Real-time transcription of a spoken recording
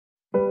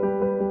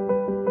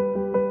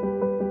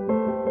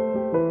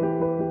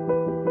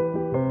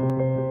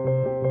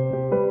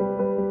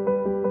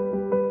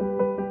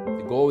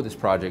of this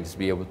project is to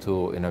be able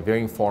to, in a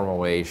very informal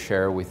way,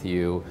 share with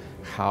you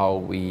how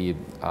we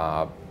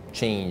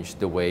change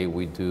the way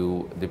we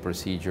do the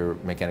procedure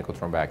mechanical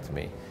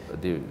thrombectomy.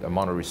 The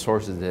amount of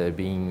resources that are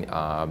being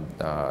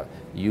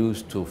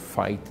used to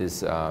fight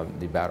this,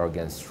 the battle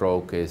against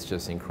stroke is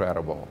just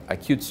incredible.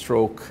 Acute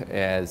stroke,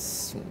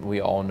 as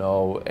we all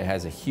know,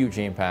 has a huge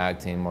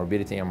impact in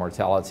morbidity and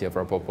mortality of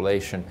our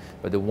population,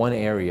 but the one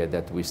area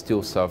that we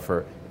still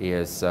suffer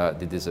is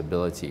the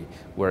disability.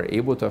 We're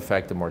able to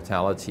affect the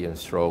mortality of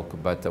stroke,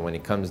 but when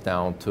it comes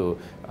down to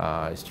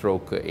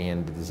stroke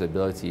and the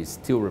disability, it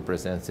still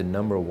represents the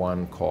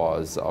 #1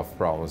 cause of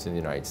problems in the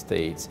United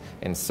States,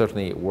 and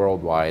certainly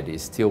worldwide it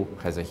still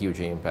has a huge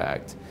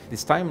impact.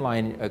 This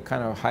timeline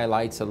kind of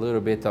highlights a little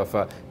bit of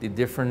the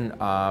different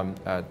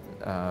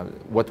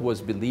what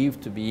was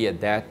believed to be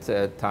at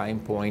that time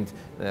point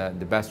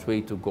the best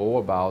way to go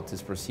about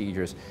these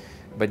procedures.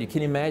 But you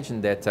can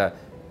imagine that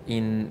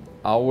in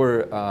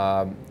our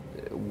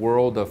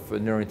world of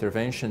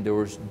neurointervention, there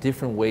were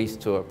different ways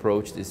to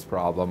approach this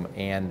problem,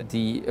 and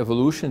the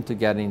evolution to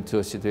get into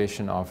a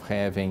situation of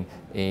having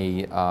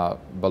a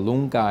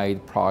balloon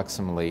guide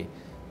proximally,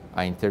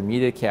 an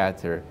intermediate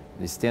catheter,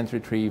 the stent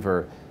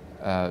retriever,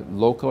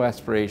 local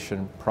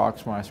aspiration,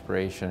 proximal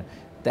aspiration,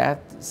 that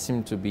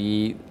seemed to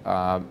be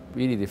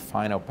really the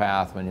final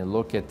path when you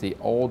look at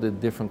all the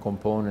different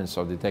components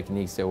of the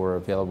techniques that were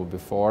available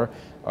before,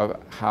 of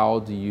how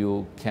do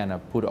you kind of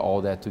put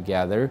all that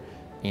together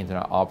in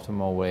an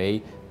optimal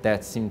way.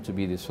 That seemed to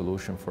be the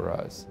solution for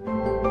us.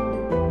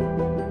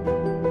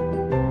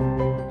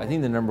 I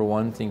think the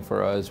 #1 thing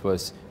for us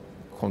was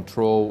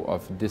control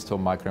of distal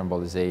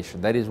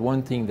microembolization. That is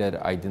one thing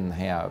that I didn't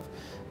have.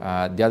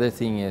 The other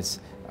thing is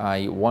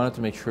I wanted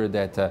to make sure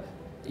that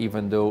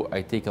even though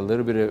I take a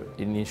little bit of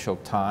initial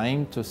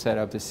time to set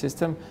up the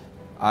system,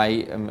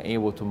 I am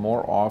able to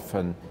more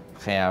often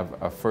have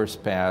a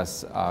first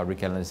pass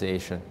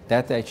recanalization.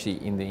 That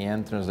actually in the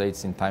end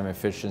translates in time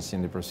efficiency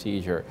in the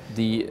procedure.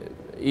 The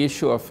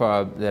issue of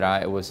that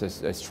I was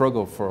a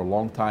struggle for a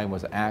long time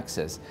was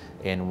access,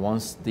 and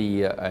once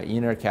the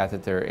inner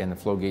catheter and the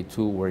flow gate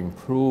 2 were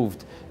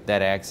improved,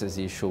 that access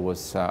issue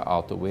was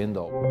out the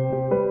window.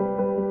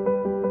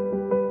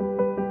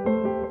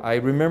 I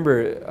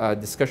remember a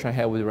discussion I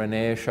had with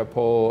René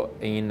Chapeau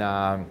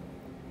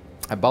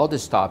about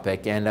this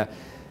topic, and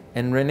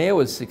René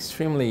was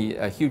extremely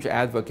a huge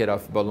advocate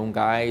of balloon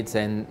guides,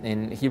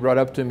 and he brought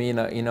up to me,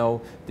 you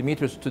know,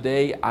 Demetrius,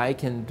 today I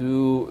can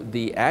do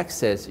the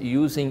access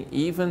using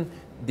even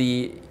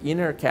the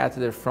inner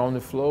catheter from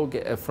the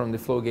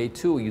flow gate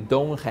 2. You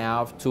don't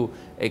have to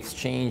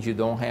exchange, you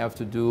don't have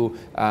to do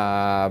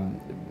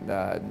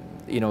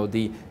you know,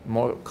 the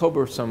more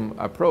cumbersome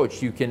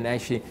approach. You can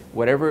actually,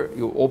 whatever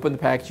you open the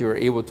package, you're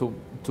able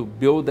to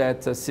build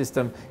that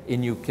system,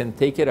 and you can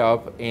take it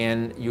up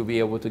and you'll be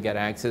able to get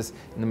access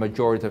in the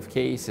majority of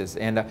cases.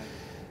 And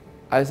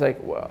I was like,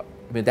 well,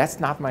 I mean, that's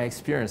not my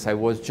experience. I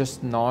was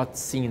just not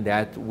seeing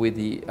that with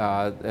the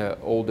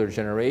older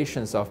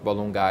generations of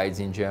balloon guides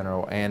in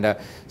general. And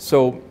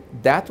so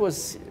that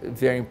was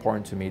very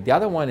important to me. The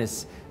other one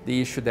is the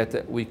issue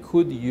that we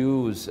could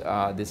use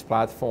this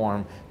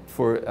platform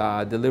for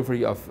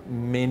delivery of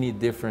many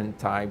different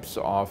types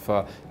of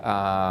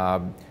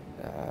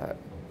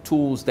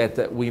tools that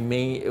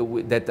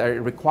that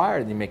are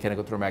required in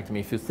mechanical thrombectomy.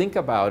 If you think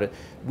about it,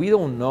 we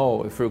don't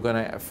know if we're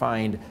going to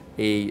find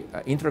a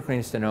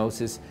intracranial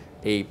stenosis,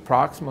 a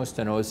proximal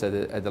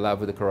stenosis at the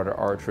level of the carotid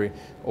artery,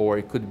 or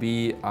it could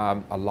be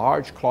a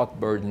large clot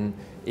burden.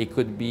 It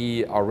could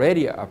be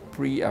already a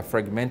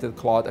fragmented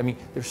clot. I mean,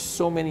 there's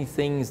so many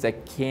things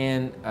that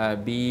can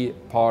be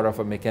part of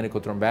a mechanical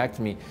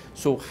thrombectomy.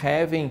 So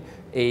having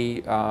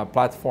a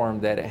platform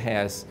that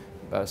has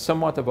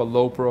somewhat of a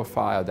low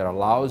profile that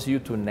allows you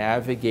to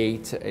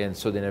navigate, and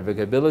so the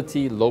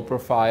navigability, low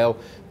profile,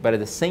 but at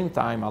the same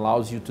time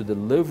allows you to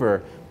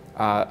deliver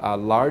a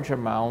large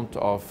amount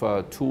of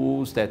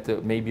tools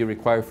that may be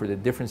required for the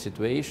different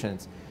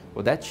situations,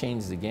 well, that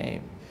changed the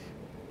game.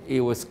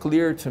 It was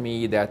clear to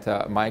me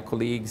that my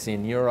colleagues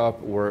in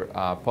Europe were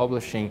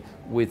publishing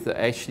with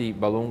actually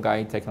balloon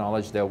guide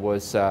technology that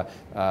was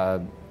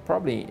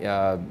probably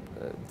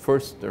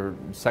first or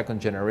second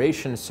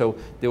generation. So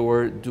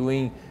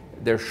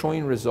they're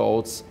showing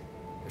results,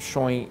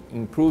 showing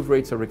improved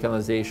rates of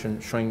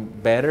recanalization, showing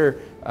better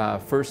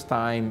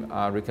first-time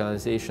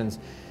recanalizations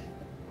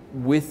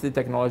with the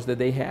technology that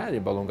they had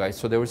in balloon guides.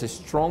 So there was a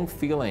strong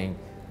feeling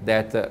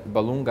that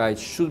balloon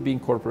guides should be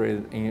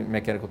incorporated in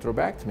mechanical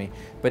thrombectomy.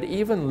 But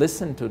even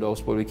listen to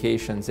those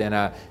publications,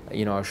 and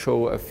you know, I'll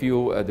show a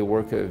few, the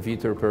work of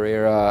Vitor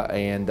Pereira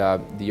and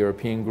the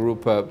European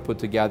group put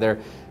together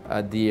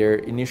their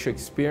initial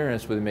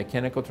experience with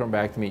mechanical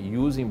thrombectomy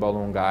using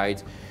balloon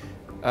guides.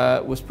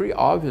 Was pretty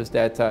obvious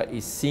that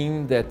it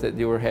seemed that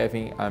they were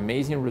having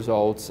amazing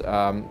results,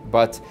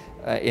 but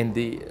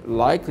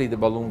likely the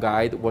balloon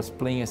guide was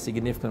playing a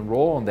significant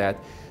role in that.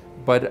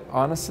 But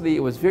honestly, it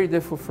was very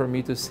difficult for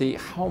me to see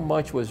how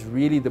much was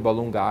really the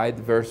balloon guide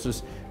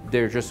versus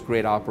they're just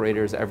great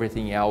operators,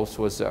 everything else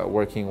was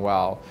working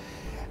well.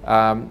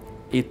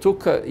 it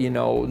took, you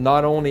know,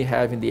 not only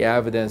having the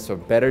evidence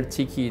of better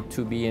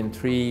TK2B and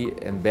 3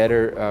 and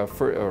better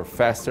or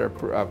faster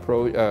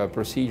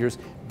procedures,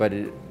 but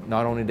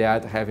not only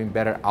that, having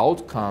better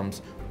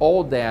outcomes,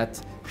 all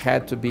that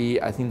had to be,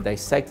 I think,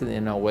 dissected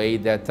in a way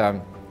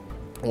that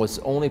was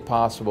only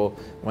possible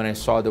when I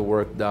saw the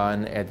work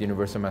done at the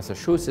University of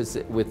Massachusetts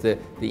with the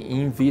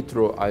in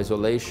vitro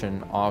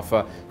isolation of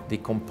the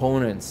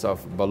components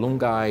of balloon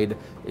guide,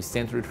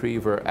 stent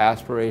retriever,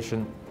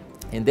 aspiration,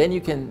 and then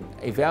you can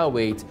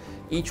evaluate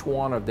each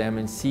one of them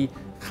and see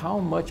how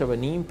much of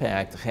an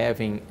impact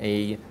having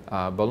a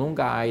balloon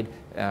guide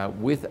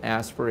with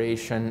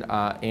aspiration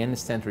and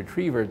stent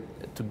retriever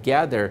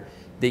together,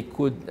 they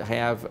could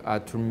have a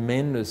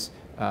tremendous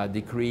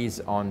decrease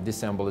on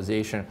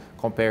disembolization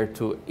compared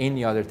to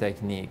any other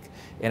technique.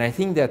 And I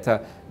think that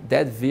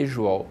that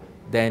visual,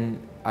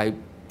 then I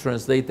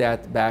translate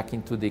that back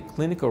into the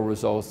clinical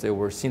results that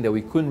were seen, that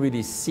we couldn't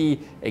really see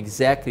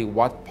exactly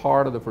what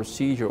part of the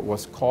procedure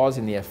was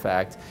causing the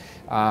effect.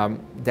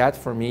 That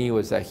for me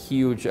was a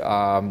huge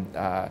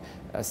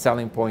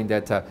selling point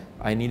that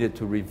I needed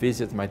to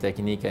revisit my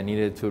technique. I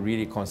needed to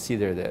really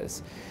consider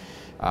this.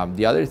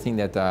 The other thing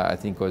that I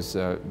think was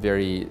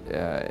very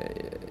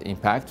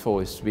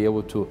impactful is to be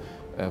able to,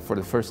 for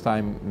the first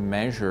time,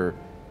 measure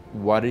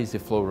what is the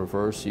flow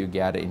reverse you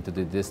get into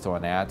the distal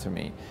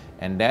anatomy.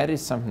 And that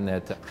is something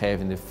that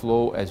having the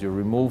flow, as you're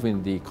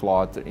removing the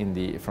clot from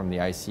the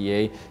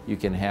ICA, you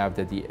can have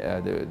that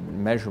the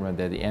measurement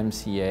that the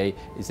MCA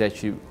is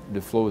actually,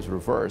 the flow is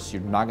reversed.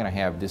 You're not going to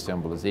have distal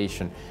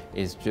embolization.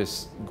 It's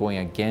just going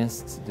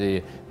against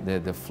the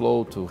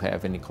flow to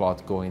have any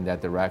clot going in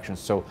that direction.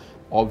 So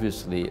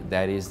obviously,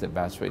 that is the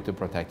best way to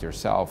protect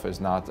yourself, is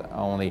not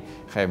only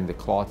having the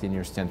clot in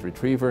your stent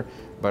retriever,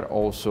 but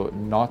also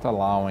not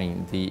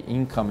allowing the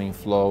incoming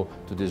flow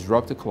to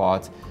disrupt the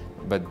clot,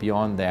 but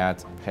beyond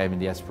that, having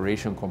the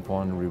aspiration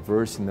component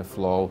reversing the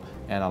flow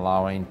and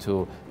allowing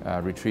to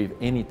retrieve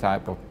any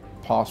type of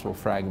possible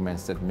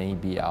fragments that may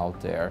be out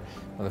there.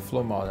 Well, the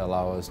flow model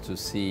allows us to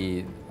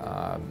see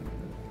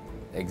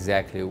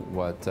exactly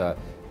what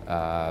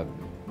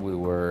we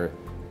were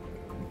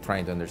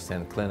trying to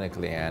understand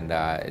clinically, and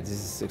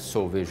this is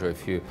so visual.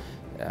 If you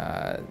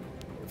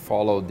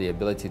follow the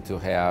ability to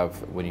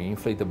have, when you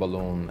inflate the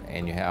balloon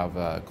and you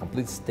have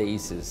complete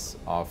stasis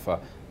of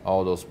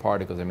all those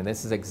particles, I mean,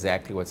 this is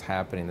exactly what's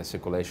happening in the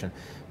circulation.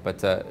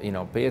 But you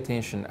know, pay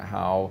attention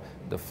how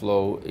the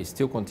flow is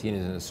still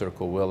continuous in the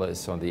circle Willis.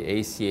 So the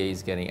ACA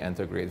is getting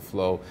antegrade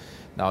flow.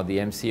 Now the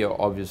MCA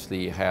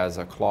obviously has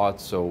a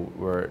clot, so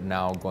we're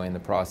now going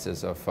the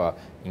process of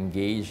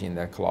engaging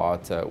that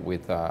clot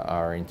with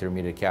our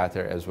intermediate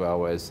catheter as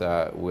well as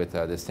with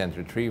the stent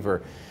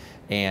retriever.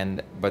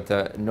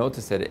 But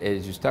notice that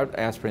as you start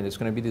aspirating, there's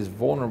going to be this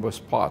vulnerable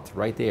spot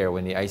right there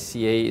when the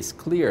ICA is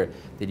clear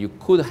that you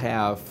could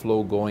have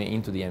flow going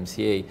into the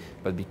MCA,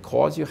 but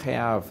because you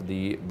have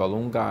the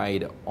balloon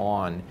guide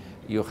on,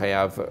 you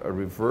have a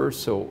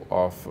reversal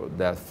of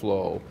that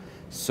flow.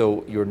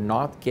 So you're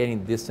not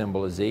getting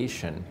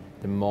disembolization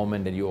the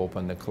moment that you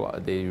open the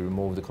clot, they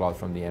remove the clot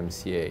from the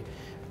MCA.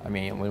 I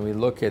mean, when we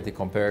look at the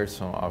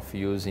comparison of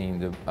using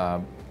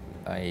the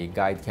a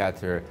guide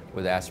catheter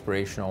with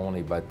aspiration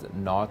only, but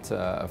not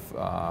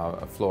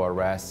flow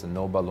arrest and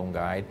no balloon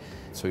guide.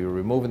 So you're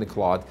removing the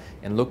clot,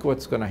 and look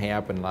what's going to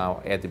happen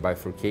now at the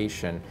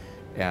bifurcation.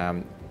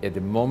 At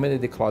the moment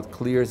that the clot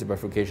clears the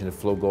bifurcation, the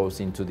flow goes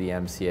into the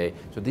MCA.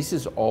 So this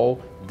is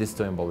all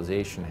distal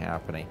embolization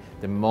happening.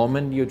 The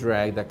moment you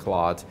drag the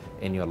clot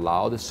and you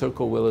allow the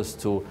circle Willis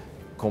to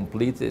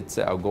complete its,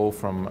 go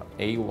from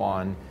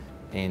A1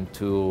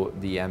 into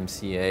the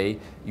MCA,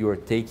 you are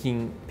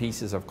taking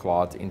pieces of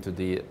clot into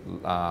the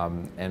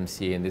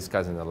MCA, in this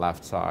case on the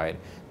left side.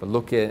 But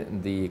look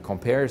at the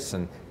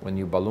comparison. When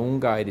your balloon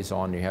guide is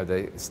on, you have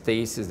the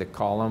stasis, the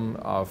column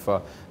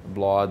of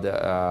blood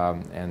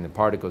and the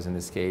particles in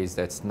this case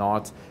that's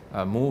not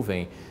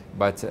moving,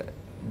 but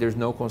there's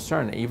no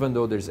concern. Even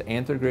though there's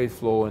antegrade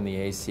flow in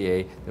the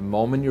ACA, the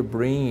moment you're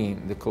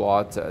bringing the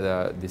clot,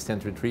 the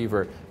stent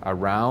retriever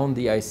around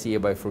the ICA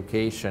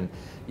bifurcation,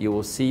 you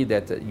will see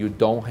that you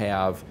don't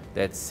have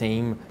that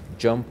same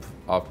jump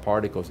of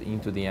particles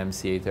into the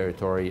MCA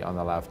territory on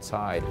the left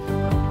side.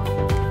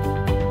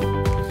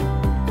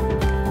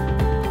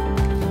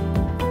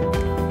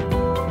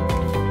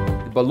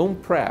 The balloon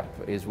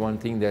prep is one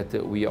thing that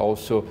we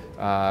also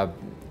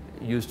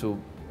used to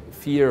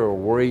fear or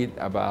worried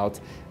about.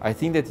 I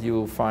think that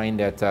you'll find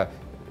that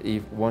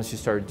if once you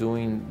start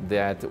doing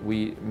that,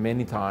 we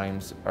many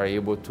times are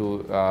able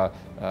to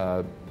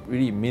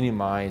really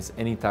minimize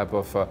any type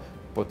of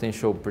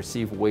potential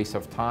perceived waste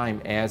of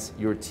time as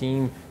your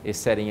team is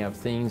setting up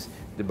things.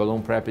 The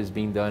balloon prep is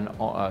being done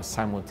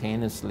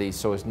simultaneously,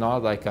 so it's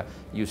not like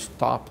you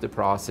stop the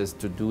process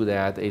to do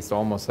that. It's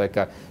almost like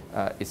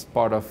it's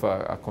part of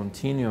a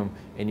continuum,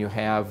 and you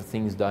have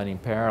things done in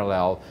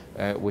parallel,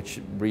 which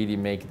really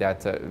make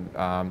that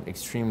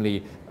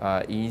extremely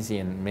easy,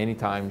 and many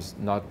times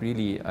not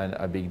really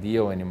a big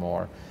deal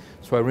anymore.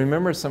 So I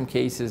remember some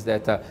cases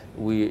that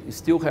we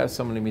still have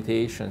some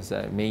limitations,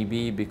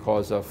 maybe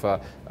because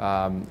of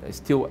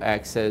still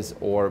access,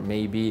 or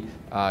maybe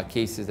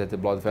cases that the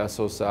blood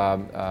vessels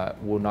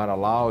will not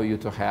allow you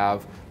to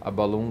have a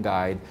balloon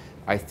guide.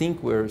 I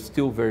think we're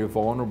still very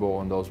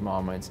vulnerable in those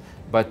moments,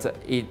 but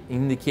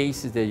in the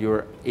cases that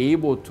you're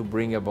able to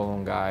bring a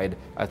balloon guide,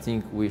 I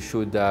think we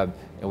should,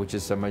 which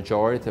is a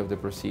majority of the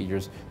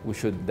procedures, we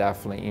should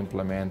definitely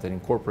implement and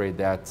incorporate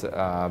that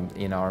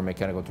in our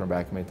mechanical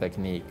thrombectomy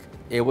technique.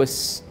 It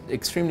was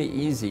extremely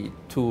easy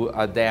to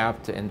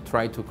adapt and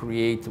try to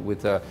create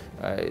with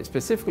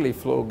specifically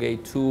flow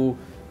gate 2,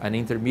 an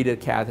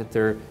intermediate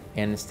catheter,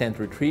 and stent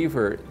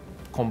retriever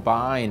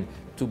combined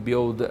to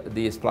build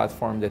this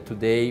platform that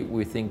today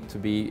we think to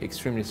be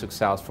extremely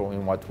successful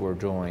in what we're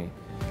doing.